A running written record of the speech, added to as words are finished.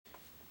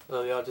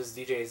Hello y'all, this is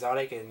DJ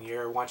Exotic and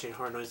you're watching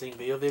Hard Noising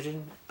Video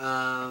Vision.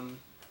 Right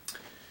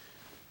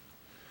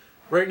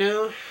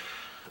now,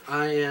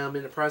 I am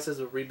in the process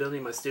of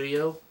rebuilding my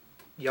studio.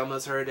 Y'all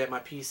must have heard that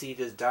my PC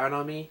just died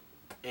on me.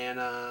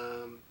 And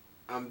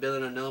I'm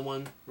building another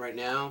one right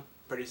now,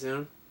 pretty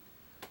soon.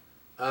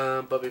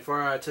 But before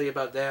I tell you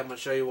about that, I'm going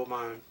to show you what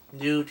my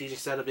new DJ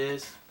setup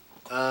is.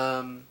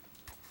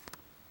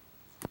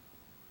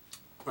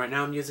 Right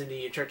now I'm using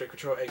the Tractor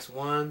Control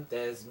X1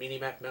 that is mini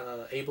map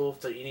able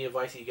to any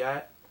device you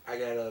got. I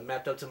got it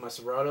mapped up to my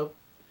Serato.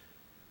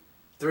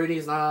 Three of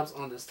these knobs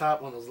on this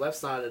top, on the left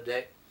side of the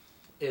deck,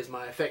 is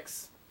my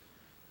effects.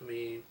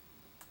 I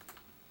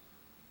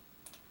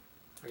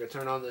can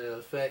turn on the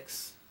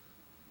effects,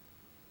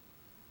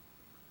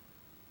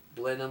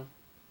 blend them,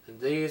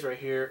 and these right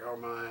here are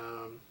my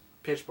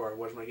pitch bar,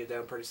 which I'm going to get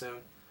down pretty soon.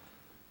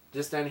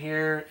 This down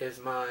here is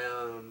my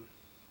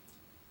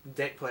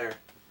deck player,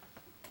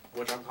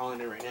 which I'm calling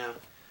it right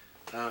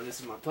now. This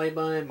is my play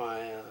button,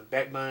 my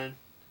back button,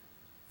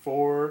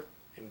 forward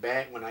and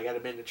back when I got to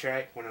bend the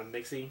track when I'm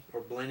mixing or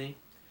blending.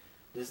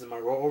 This is my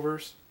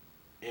rollovers,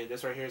 and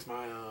this right here is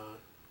my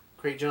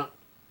crate jump.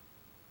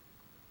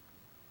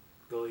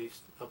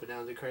 Goes up and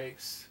down the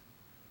crates.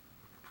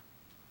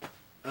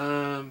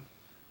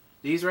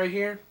 These right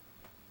here,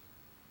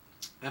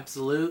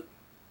 absolute,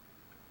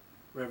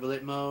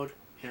 revolute mode,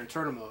 and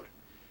internal mode,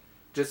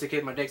 just in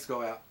case my decks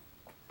go out.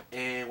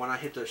 And when I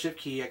hit the shift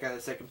key, I got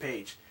a second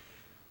page.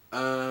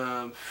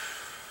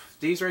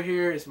 These right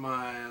here is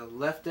my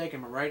left deck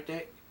and my right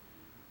deck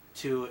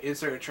to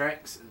insert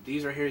tracks.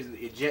 These right here is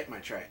to eject my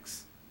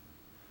tracks.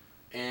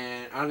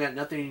 And I don't got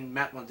nothing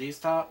mapped on these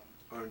top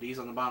or these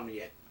on the bottom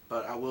yet,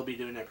 but I will be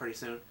doing that pretty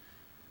soon.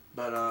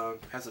 But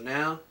as of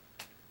now,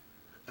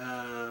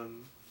 I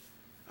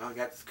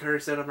got the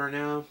current setup right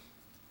now.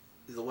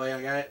 Is the way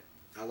I got it.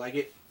 I like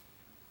it.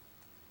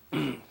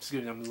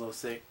 Excuse me, I'm a little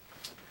sick.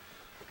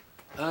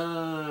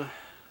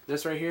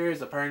 This right here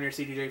is a Pioneer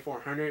CDJ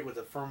 400 with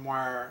a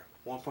firmware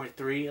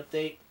 1.3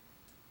 update.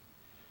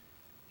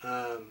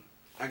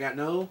 I got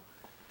no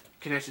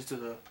connections to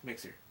the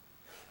mixer.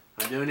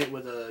 I'm doing it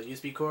with a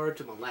USB cord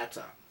to my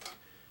laptop.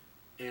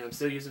 And I'm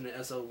still using the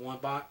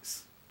SO1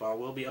 box, but I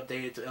will be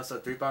updated to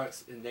SO3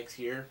 box in next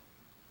year,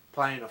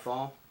 probably in the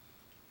fall.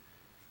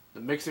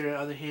 The mixer, on the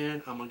other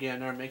hand, I'm going to get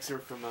another mixer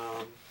from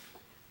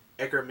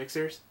Ecker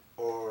Mixers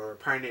or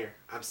Pioneer.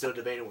 I'm still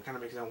debating what kind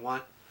of mixer I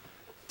want.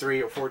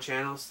 3 or 4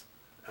 channels.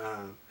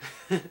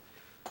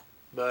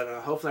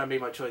 But hopefully I make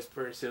my choice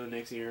pretty soon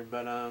next year.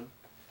 But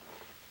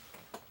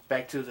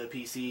back to the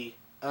PC.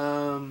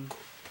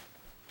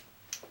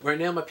 Right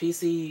now my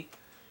PC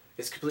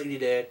is completely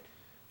dead.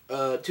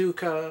 Two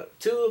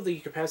of the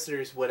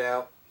capacitors went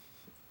out,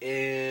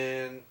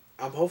 and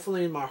I'm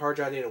hopefully my hard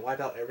drive didn't wipe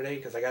out everything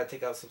because I got to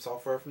take out some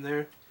software from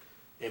there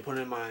and put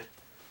it in my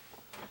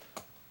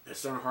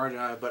external hard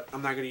drive. But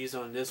I'm not going to use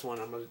it on this one.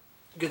 I'm going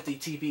to get the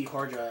TP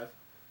hard drive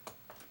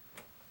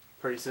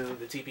pretty soon,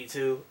 the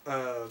TP2.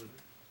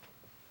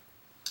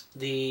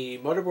 The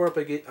motherboard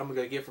I'm going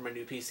to get for my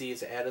new PC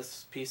is an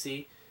Addus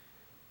PC.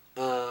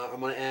 I'm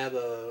going to add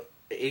a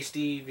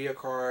HD video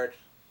card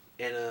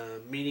and a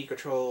MIDI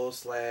control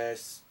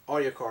 /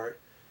 audio card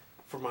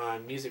for my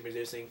music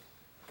producing.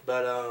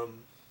 But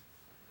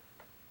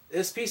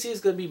this PC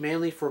is going to be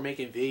mainly for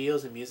making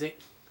videos and music.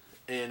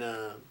 And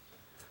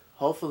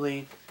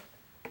hopefully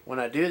when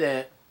I do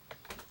that,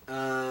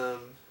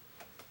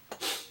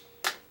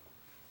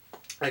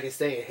 I can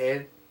stay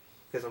ahead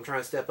because I'm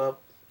trying to step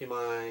up in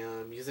my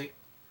music.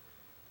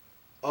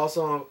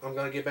 Also, I'm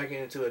going to get back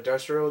into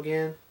industrial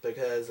again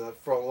because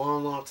for a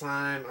long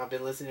time I've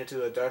been listening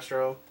to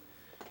industrial,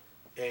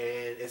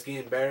 and it's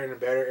getting better and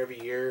better every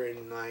year,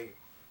 and like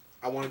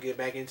I want to get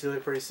back into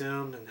it pretty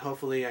soon, and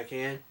hopefully I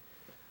can.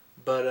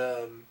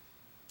 But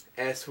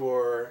as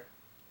for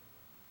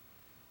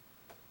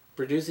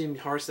producing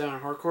hardstyle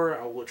and hardcore,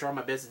 I will try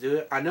my best to do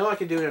it. I know I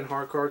can do it in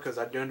hardcore because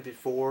I've done it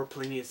before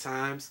plenty of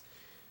times.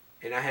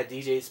 And I had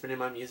DJs spinning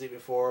my music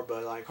before,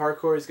 but like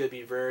hardcore is gonna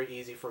be very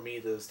easy for me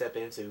to step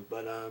into.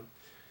 But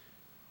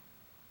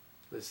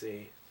let's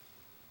see.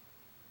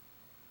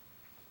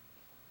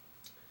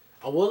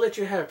 I will let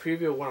you have a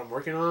preview of what I'm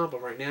working on, but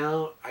right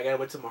now I gotta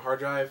wait till my hard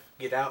drive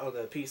get out on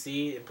the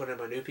PC and put in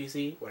my new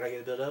PC when I get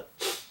it built up.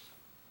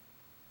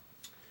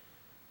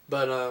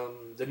 But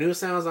the new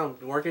sounds I'm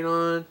working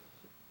on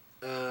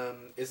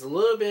is a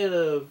little bit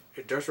of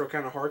industrial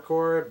kind of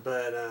hardcore,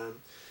 but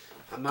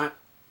I'm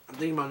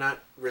thinking about not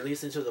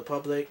releasing to the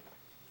public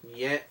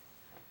yet,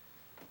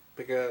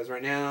 because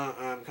right now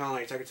I'm kind of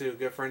like talking to a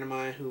good friend of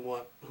mine who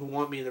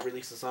want me to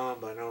release a song,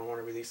 but I don't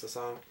want to release a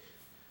song.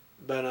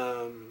 But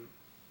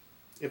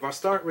if I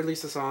start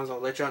releasing songs, I'll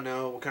let y'all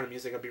know what kind of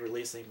music I'll be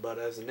releasing. But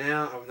as of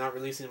now, I'm not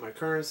releasing my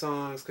current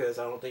songs because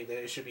I don't think that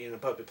it should be in a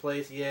public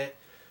place yet.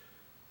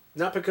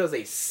 Not because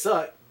they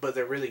suck, but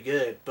they're really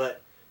good.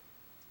 But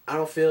I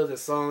don't feel the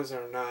songs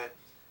are not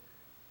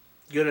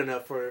good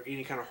enough for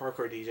any kind of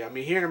hardcore DJ. I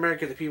mean, here in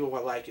America, the people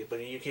will like it, but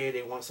in UK,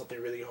 they want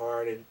something really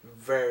hard and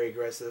very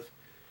aggressive.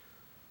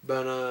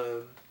 But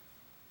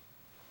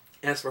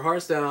As for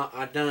hardstyle,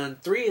 I've done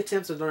 3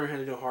 attempts to learn how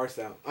to do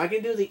hardstyle. I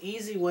can do the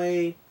easy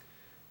way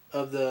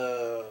of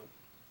the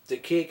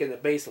kick and the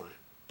bass line,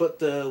 but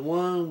the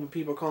one when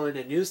people call it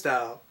a nude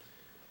style,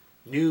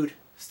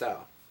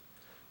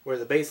 where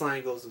the bass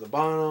line goes to the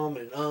bottom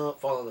and up,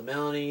 follow the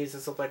melodies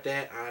and stuff like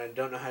that. I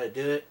don't know how to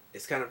do it.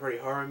 It's kind of pretty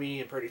hard on me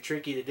and pretty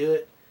tricky to do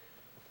it.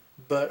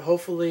 But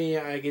hopefully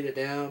I get it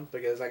down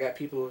because I got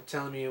people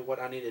telling me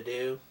what I need to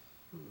do.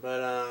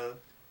 But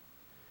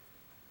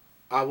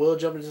I will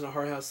jump into the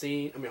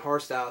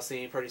hardstyle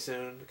scene pretty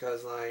soon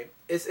because like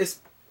it's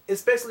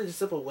basically the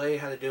simple way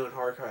how to do in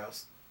hard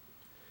house,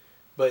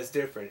 but it's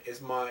different.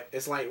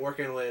 It's like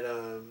working with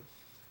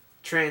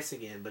trance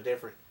again, but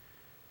different.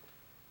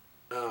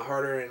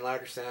 Harder and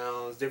louder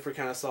sounds, different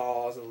kind of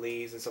saws and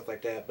leads and stuff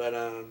like that. But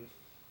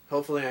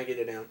hopefully I get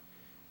it down.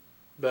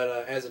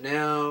 But as of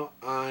now,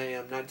 I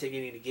am not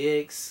taking any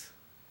gigs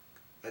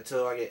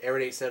until I get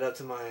everything set up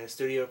to my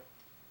studio,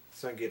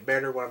 so I can get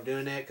better when I'm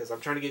doing that. Because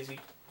I'm trying to get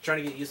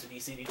used to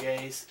these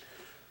CDJs.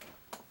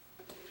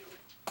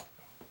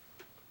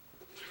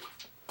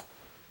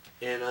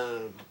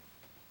 And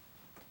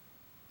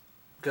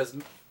because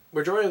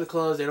majority of the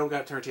clubs, they don't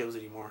got turntables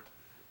anymore,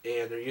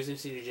 and they're using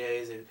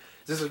CDJs. And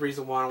this is the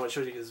reason why I want to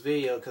show you this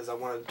video, because I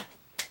want to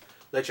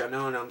let y'all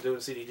know that I'm doing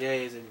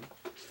CDJs and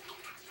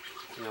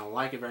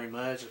like it very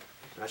much.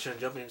 I should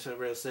jump into it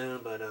real soon,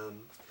 but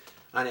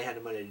I didn't have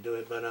the money to do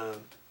it. But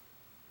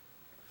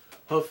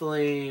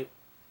hopefully,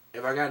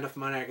 if I got enough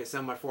money, I can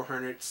sell my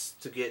 400s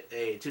to get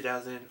a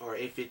 2000 or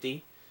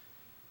 850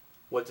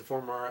 with the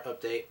 4-mar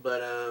update.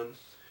 But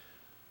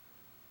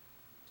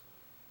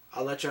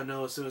I'll let y'all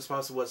know as soon as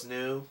possible what's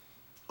new.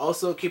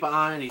 Also, keep an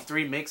eye on these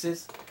 3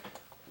 mixes.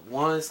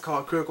 One is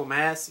called Critical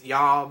Mass.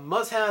 Y'all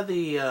must have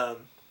the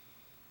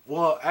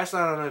well,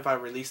 actually, I don't know if I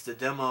released the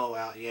demo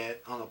out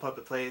yet on the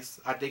Puppet Place.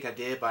 I think I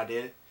did, but I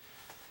didn't.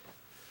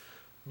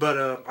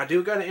 But I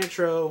do got an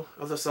intro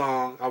of the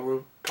song. I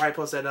will probably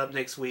post that up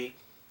next week.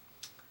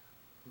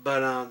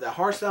 But the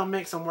hardstyle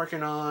mix I'm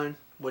working on,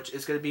 which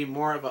is going to be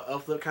more of an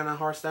uplift kind of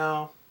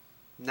hardstyle.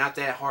 Not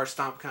that hard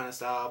stomp kind of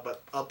style,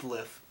 but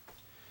uplift.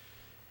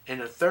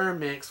 And the third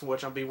mix,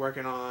 which I'll be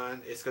working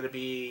on, is going to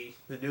be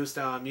the new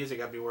style of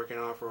music I'll be working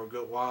on for a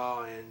good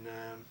while. And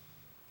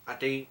I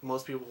think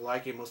most people will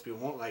like it, most people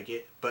won't like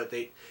it. But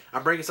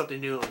I'm bringing something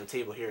new on the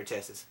table here at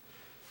Texas.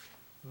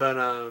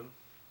 But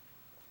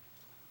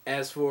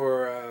as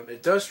for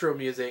industrial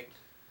music,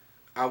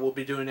 I will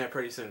be doing that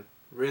pretty soon.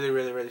 Really,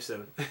 really, really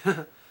soon.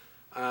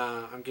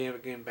 I'm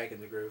getting back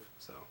in the groove.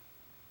 So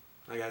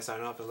I got to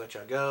sign off and let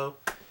y'all go.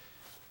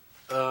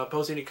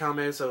 Post any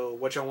comments or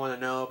what y'all want to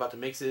know about the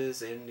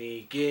mixes and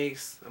the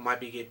gigs. I might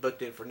be getting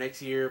booked in for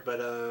next year, but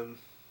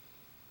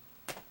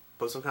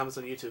post some comments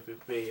on the YouTube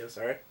videos.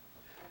 Alright?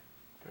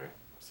 Alright.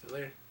 See you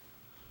later.